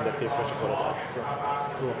similar thing that PL Crash Reporter does. So,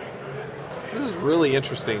 cool. This is really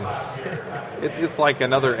interesting. It's like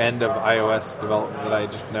another end of iOS development that I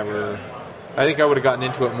just never... I think I would have gotten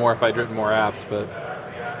into it more if I'd written more apps, but...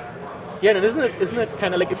 Yeah, and isn't it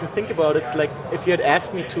kind of like, if you think about it, like if you had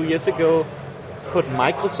asked me 2 years ago, could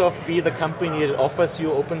Microsoft be the company that offers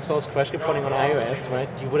you open source crash reporting on iOS, right?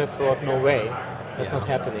 You would have thought, no way, that's not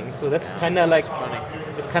happening. So that's kind of like,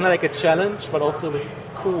 it's kind of like a challenge, but also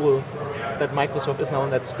cool that Microsoft is now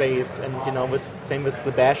in that space, and same with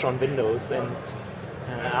the Bash on Windows and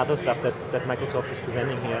other stuff that Microsoft is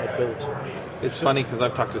presenting here at Build. It's funny because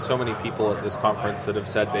I've talked to so many people at this conference that have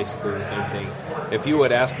said basically the same thing. If you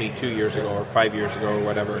had asked me 2 years ago or 5 years ago or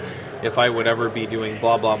whatever, if I would ever be doing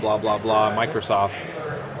blah, blah, blah, blah, blah, Microsoft,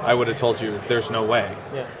 I would have told you there's no way.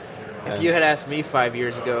 Yeah. If you had asked me 5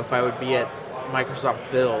 years ago if I would be at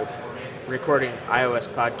Microsoft Build recording iOS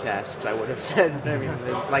podcasts, I would have said,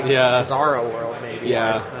 Bizarro World maybe.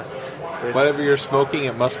 Yeah. Whatever you're smoking,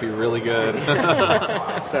 it must be really good.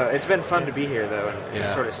 So it's been fun to be here, though, and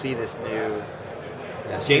sort of see this new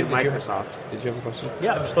Microsoft. Did you have a question?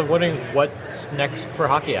 Yeah, I'm just wondering what's next for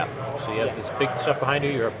HockeyApp. So you have this big stuff behind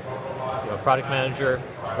you. You're a product manager.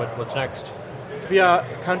 What's next? We are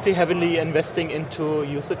currently heavily investing into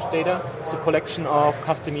usage data, so collection of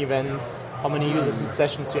custom events, how many users and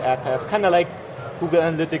sessions your app have, kind of like Google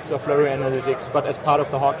Analytics or Flurry Analytics, but as part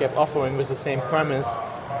of the HockeyApp offering with the same premise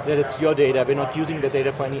that it's your data. We're not using the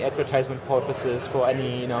data for any advertisement purposes, for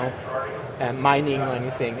any mining or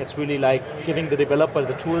anything. It's really like giving the developer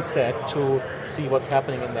the tool set to see what's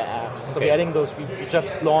happening in their apps. So we're adding those. We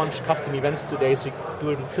just launched custom events today, so you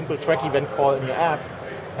do a simple track event call in your app,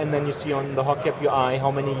 and then you see on the HockeyApp UI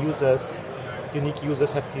how many unique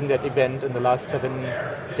users have seen that event in the last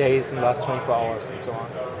 7 days, in the last 24 hours, and so on.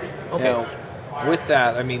 Okay. Now, with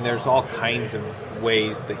that, I mean, there's all kinds of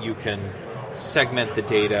ways that you can segment the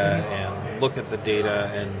data and look at the data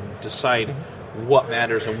and decide what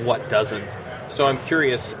matters and what doesn't. So I'm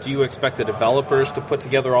curious, do you expect the developers to put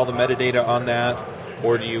together all the metadata on that,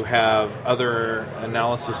 or do you have other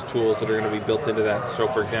analysis tools that are going to be built into that? So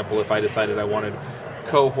for example, if I decided I wanted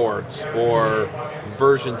cohorts or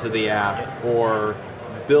versions of the app or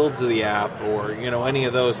builds of the app or any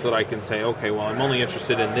of those, so that I can say, okay, well, I'm only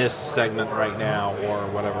interested in this segment right now or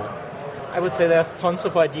whatever. I would say there's tons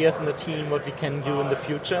of ideas in the team what we can do in the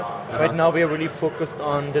future. Right now we are really focused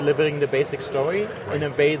on delivering the basic story in a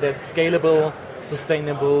way that's scalable,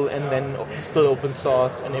 sustainable, and then still open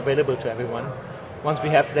source and available to everyone. Once we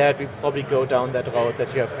have that, we probably go down that route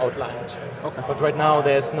that you have outlined. Okay. But right now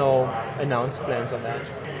there's no announced plans on that.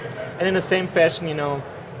 And in the same fashion,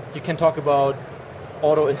 you can talk about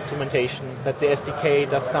auto instrumentation, that the SDK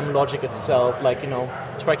does some logic itself, like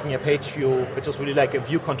tracking a page view, which is really like a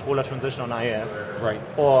view controller transition on iOS, right?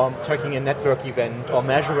 Or tracking a network event, or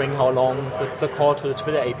measuring how long the call to the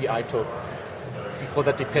Twitter API took. We call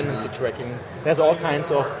that dependency tracking. There's all kinds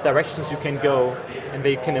of directions you can go, and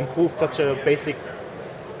where you can improve such a basic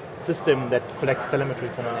system that collects telemetry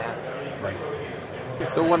from an app. Right.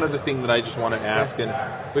 So one other thing that I just want to ask, and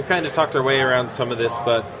we've kind of talked our way around some of this,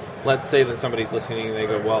 but let's say that somebody's listening and they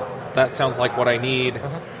go, well, that sounds like what I need.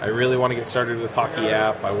 I really want to get started with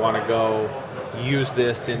HockeyApp. I want to go use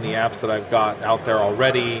this in the apps that I've got out there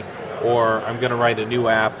already, or I'm going to write a new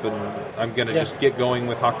app and I'm going to just get going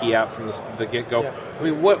with HockeyApp from the get-go. Yeah. I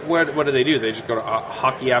mean, what do they do? They just go to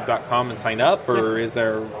HockeyApp.com and sign up, or is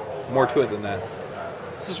there more to it than that?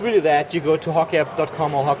 This is really that. You go to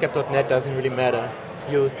HockeyApp.com or HockeyApp.net, doesn't really matter.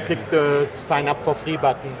 You click the sign up for free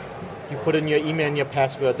button. You put in your email and your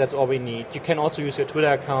password, that's all we need. You can also use your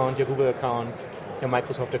Twitter account, your Google account, your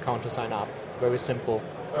Microsoft account to sign up. Very simple.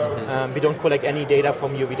 We don't collect any data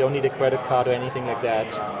from you. We don't need a credit card or anything like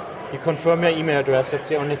that. You confirm your email address. That's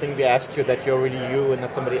the only thing we ask you, that you're really you and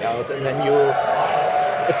not somebody else. And then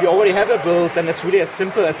if you already have a build, then it's really as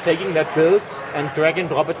simple as taking that build and drag and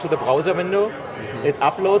drop it to the browser window. It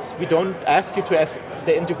uploads. We don't ask you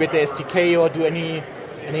to integrate the SDK or do any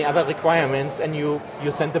other requirements, and you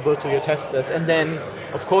send the build to your testers. And then,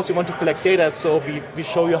 of course, you want to collect data, so we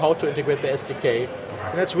show you how to integrate the SDK.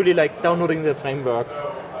 And that's really like downloading the framework,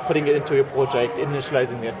 putting it into your project,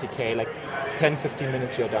 initializing the SDK, like 10, 15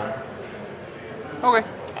 minutes, you're done. Okay.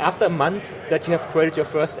 After a month that you have created your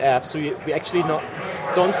first app, so we actually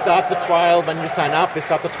don't start the trial when you sign up, we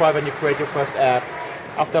start the trial when you create your first app.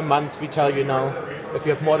 After a month, we tell you now, if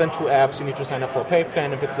you have more than 2 apps, you need to sign up for a paid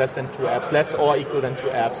plan. If it's less than 2 apps, less or equal than 2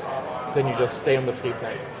 apps, then you just stay on the free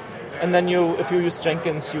plan. And then if you use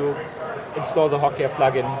Jenkins, you install the HockeyApp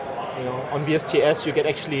plugin. On VSTS, you get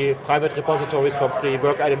actually private repositories for free,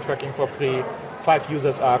 work item tracking for free. 5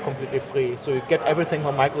 users are completely free. So you get everything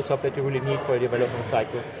from Microsoft that you really need for a development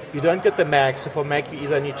cycle. You don't get the Mac. So for Mac, you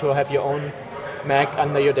either need to have your own Mac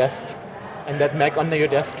under your desk, and that Mac under your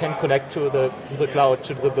desk can connect to the cloud,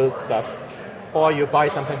 to the build stuff. Or you buy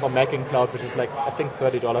something from Mac in Cloud, which is like, I think,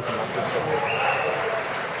 $30 a month or so.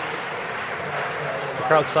 The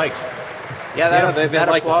crowd's psyched. Yeah, that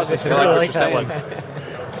applause is really like that one.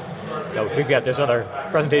 There's another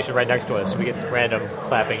presentation right next to us, so we get random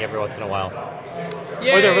clapping every once in a while.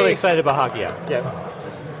 Yay! Or they're really excited about HockeyApp. Yeah.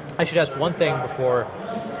 I should ask one thing before,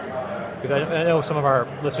 because I know some of our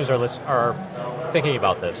listeners are thinking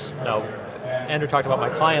about this. Now, Andrew talked about my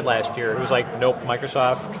client last year who's like, nope,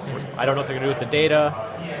 Microsoft, I don't know what they're going to do with the data.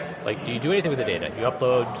 Like, do you do anything with the data? You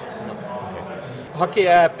upload? No. Okay.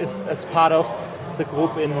 HockeyApp is as part of the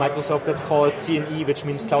group in Microsoft that's called CNE, which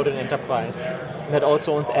means Cloud and Enterprise. And that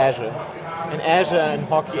also owns Azure. And Azure and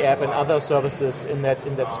HockeyApp and other services in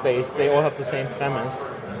that space, they all have the same premise.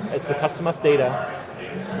 It's the customer's data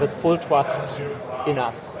with full trust in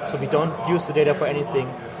us. So we don't use the data for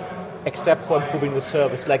anything except for improving the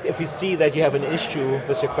service. Like if we see that you have an issue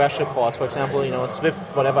with your crash reports, for example, Swift,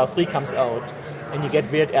 whatever, 3 comes out, and you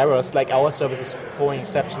get weird errors, like our service is throwing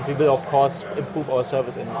exceptions, we will of course improve our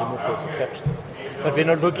service and remove those exceptions. But we're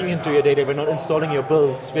not looking into your data, we're not installing your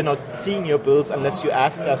builds, we're not seeing your builds unless you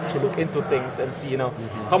ask us to look into things and see,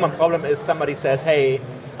 common problem is somebody says, hey,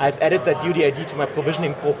 I've added that UDID to my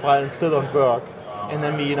provisioning profile and still don't work. And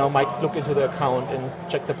then we, might look into the account and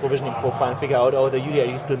check the provisioning profile and figure out, the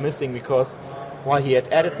UDID is still missing because while he had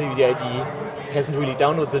added the UDID, hasn't really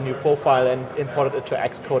downloaded the new profile and imported it to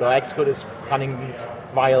Xcode, or Xcode is running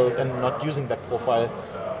wild and not using that profile.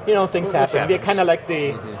 Things happen. We're kind of like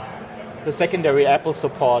the secondary Apple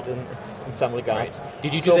support in some regards. Right.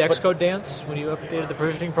 Did you do the Xcode dance when you updated the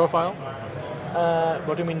provisioning profile?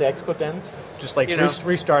 What do you mean the Xcode dance? Just like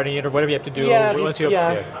restarting it or whatever you have to do.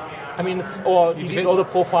 I mean, it's delete all the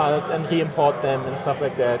profiles and re-import them and stuff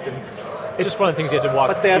like that. And it's just one of the things you have to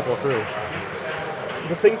walk people through.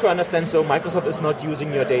 The thing to understand, so Microsoft is not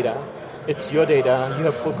using your data. It's your data. You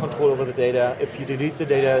have full control over the data. If you delete the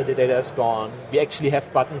data is gone. We actually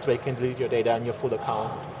have buttons where you can delete your data in your full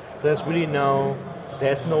account. So there's really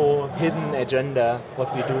there's no hidden agenda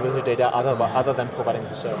what we do with the data other than providing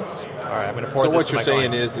the service. All right, I'm going to forward this to So what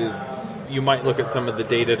you're saying is you might look at some of the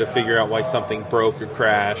data to figure out why something broke or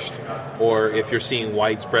crashed, or if you're seeing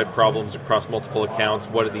widespread problems across multiple accounts,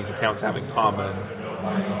 what do these accounts have in common?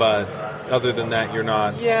 But other than that, you're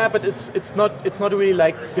not. Yeah, but it's not really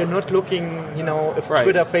like we're not looking. If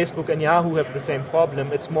Twitter, Facebook, and Yahoo have the same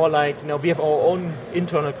problem, it's more like we have our own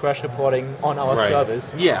internal crash reporting on our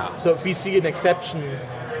service. Yeah. So if we see an exception,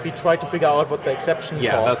 we try to figure out what the exception caused.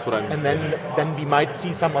 Yeah, that's what I mean. And then we might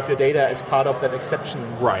see some of your data as part of that exception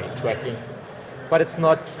tracking. But it's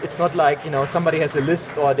not like somebody has a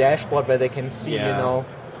list or a dashboard where they can see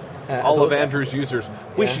all of Andrew's users.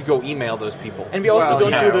 We should go email those people. And we also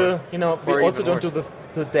don't do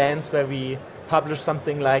the dance where we publish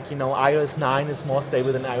something like iOS 9 is more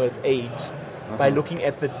stable than iOS 8 by looking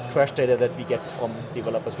at the crash data that we get from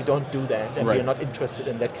developers. We don't do that, and we're not interested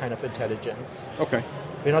in that kind of intelligence. Okay.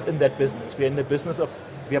 We're not in that business. We're in the business of,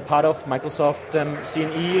 we are part of Microsoft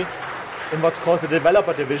CNE in what's called the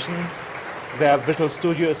developer division, where Visual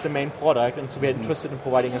Studio is the main product, and so we're interested in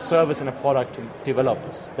providing a service and a product to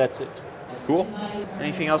developers. That's it. Cool.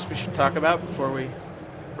 Anything else we should talk about before we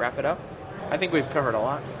wrap it up? I think we've covered a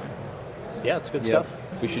lot. Yeah, it's good stuff.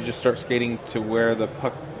 We should just start skating to where the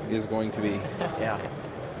puck is going to be. Yeah.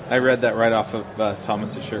 I read that right off of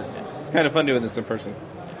Thomas's shirt. It's kind of fun doing this in person.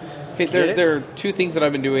 Okay, there are two things that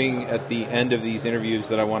I've been doing at the end of these interviews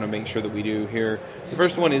that I want to make sure that we do here. The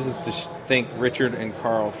first one is to thank Richard and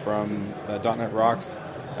Carl from .NET Rocks.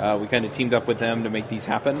 We kind of teamed up with them to make these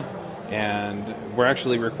happen, and we're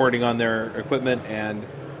actually recording on their equipment, and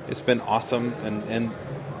it's been awesome, and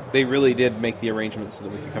they really did make the arrangements so that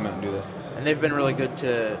we could come out and do this. And they've been really good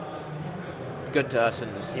to us,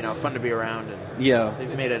 and fun to be around, and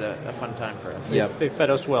they've made it a fun time for us. Yeah, they fed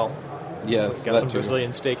us well. Yes, got some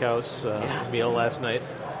Brazilian steakhouse meal last night.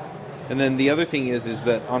 And then the other thing is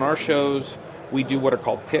that on our shows we do what are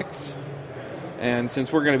called picks, and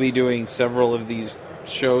since we're going to be doing several of these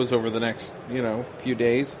shows over the next few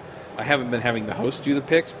days, I haven't been having the host do the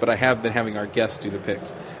picks, but I have been having our guests do the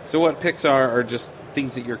picks. So what picks are just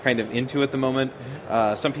things that you're kind of into at the moment.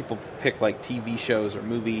 Some people pick like TV shows or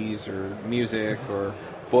movies or music or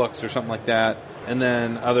books or something like that, and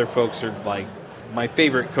then other folks are like, my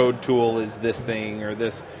favorite code tool is this thing, or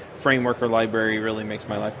this framework or library really makes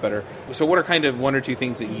my life better. So what are kind of one or two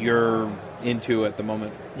things that you're into at the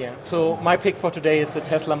moment? Yeah, so my pick for today is the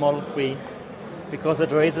Tesla Model 3, because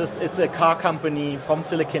it's a car company from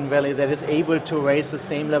Silicon Valley that is able to raise the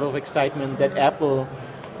same level of excitement that Apple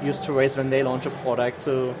used to raise when they launch a product.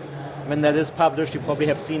 So when that is published, you probably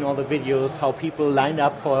have seen all the videos, how people line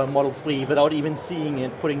up for a Model 3 without even seeing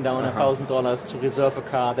it, putting down $1,000 to reserve a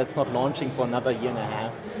car that's not launching for another year and a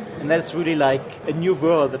half. And that's really like a new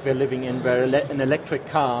world that we're living in, where an electric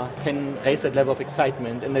car can raise that level of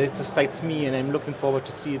excitement. And it excites me, and I'm looking forward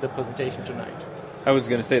to see the presentation tonight. I was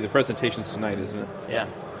going to say, the presentation's tonight, isn't it? Yeah,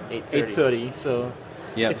 8:30. So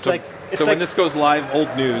yeah, so when this goes live,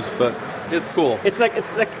 old news, but it's cool. It's like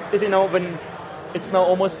when it's now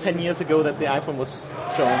almost 10 years ago that the iPhone was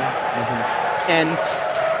shown, and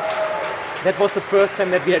that was the first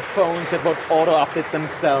time that we had phones that would auto-update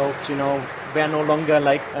themselves. We're no longer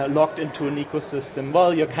locked into an ecosystem.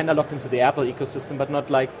 Well, you're kind of locked into the Apple ecosystem, but not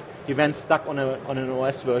like you weren't stuck on an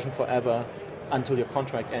OS version forever until your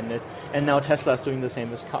contract ended. And now Tesla is doing the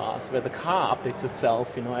same with cars, where the car updates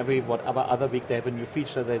itself. Every other week they have a new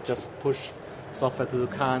feature. They just push software to the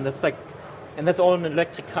car, and that's all in an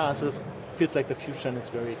electric car. So it feels like the future, and it's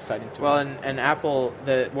very exciting to me. Well, and Apple,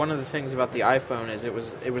 one of the things about the iPhone is it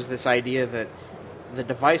was this idea that the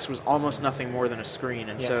device was almost nothing more than a screen,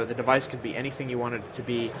 and so the device could be anything you wanted it to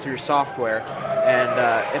be through software. And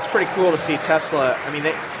it's pretty cool to see Tesla. I mean,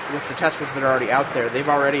 with the Teslas that are already out there, they've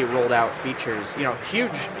already rolled out features,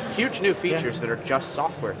 huge new features that are just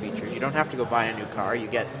software features. You don't have to go buy a new car. You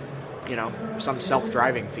get, some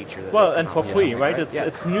self-driving feature. And for free, right?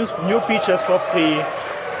 It's new features for free.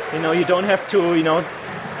 You don't have to,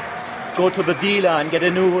 go to the dealer and get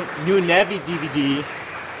a new Navi DVD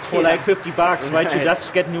for like $50, right? You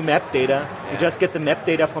just get new map data. You just get the map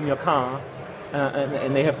data from your car,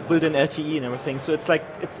 and they have built-in LTE and everything. So it's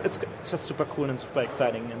just super cool and super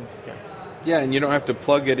exciting. And yeah, and you don't have to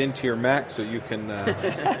plug it into your Mac so you can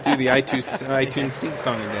do the iTunes Sync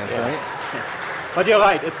song and dance, right? But you're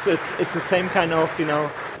right. It's the same kind of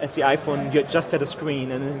as the iPhone. You just had a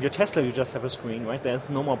screen, and in your Tesla you just have a screen, right? There's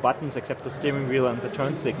no more buttons except the steering wheel and the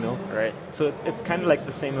turn signal, right? So it's kind of like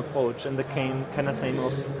the same approach, and the kind of same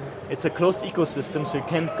of it's a closed ecosystem, so you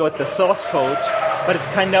can't get the source code, but it's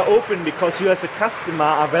kind of open because you as a customer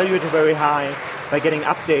are valued very high by getting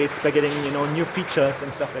updates, by getting new features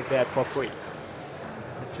and stuff like that for free.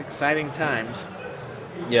 It's exciting times.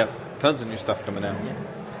 Yeah, tons of new stuff coming out. Yeah.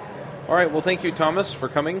 All right, well, thank you, Thomas, for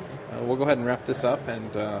coming. We'll go ahead and wrap this up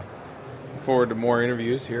and look forward to more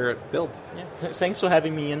interviews here at Build. Yeah, thanks for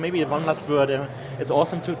having me. And maybe one last word. It's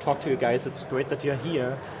awesome to talk to you guys. It's great that you're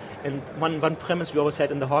here. And one premise we always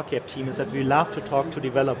had in the HockeyApp team is that we love to talk to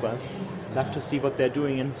developers, love to see what they're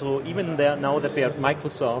doing. And so even there, now that we're at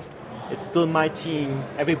Microsoft, it's still my team,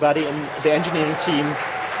 everybody in the engineering team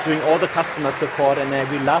doing all the customer support, and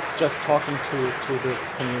we love just talking to the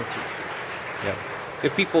community. Yeah.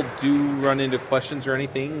 If people do run into questions or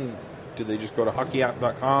anything, do they just go to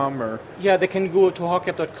HockeyApp.com or? Yeah, they can go to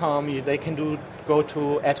HockeyApp.com. They can go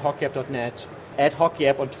to @HockeyApp.net,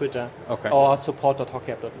 @HockeyApp on Twitter, or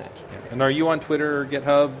support.HockeyApp.net. Yeah. And are you on Twitter or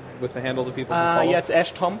GitHub with the handle that people can follow? Yeah, it's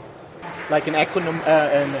 @Tom, like an acronym,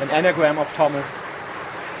 an anagram of Thomas.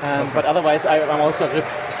 But otherwise, I'm also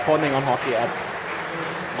responding on HockeyApp.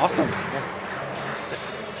 Awesome. Yeah.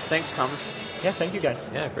 Thanks, Thomas. Yeah, thank you guys.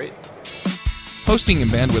 Yeah, great. Hosting and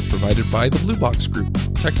bandwidth provided by the Blue Box Group.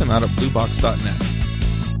 Check them out at bluebox.net.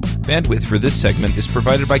 Bandwidth for this segment is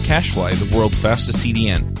provided by CacheFly, the world's fastest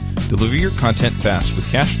CDN. Deliver your content fast with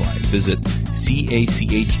CacheFly. Visit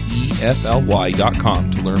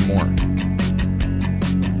CacheFly.com to learn more.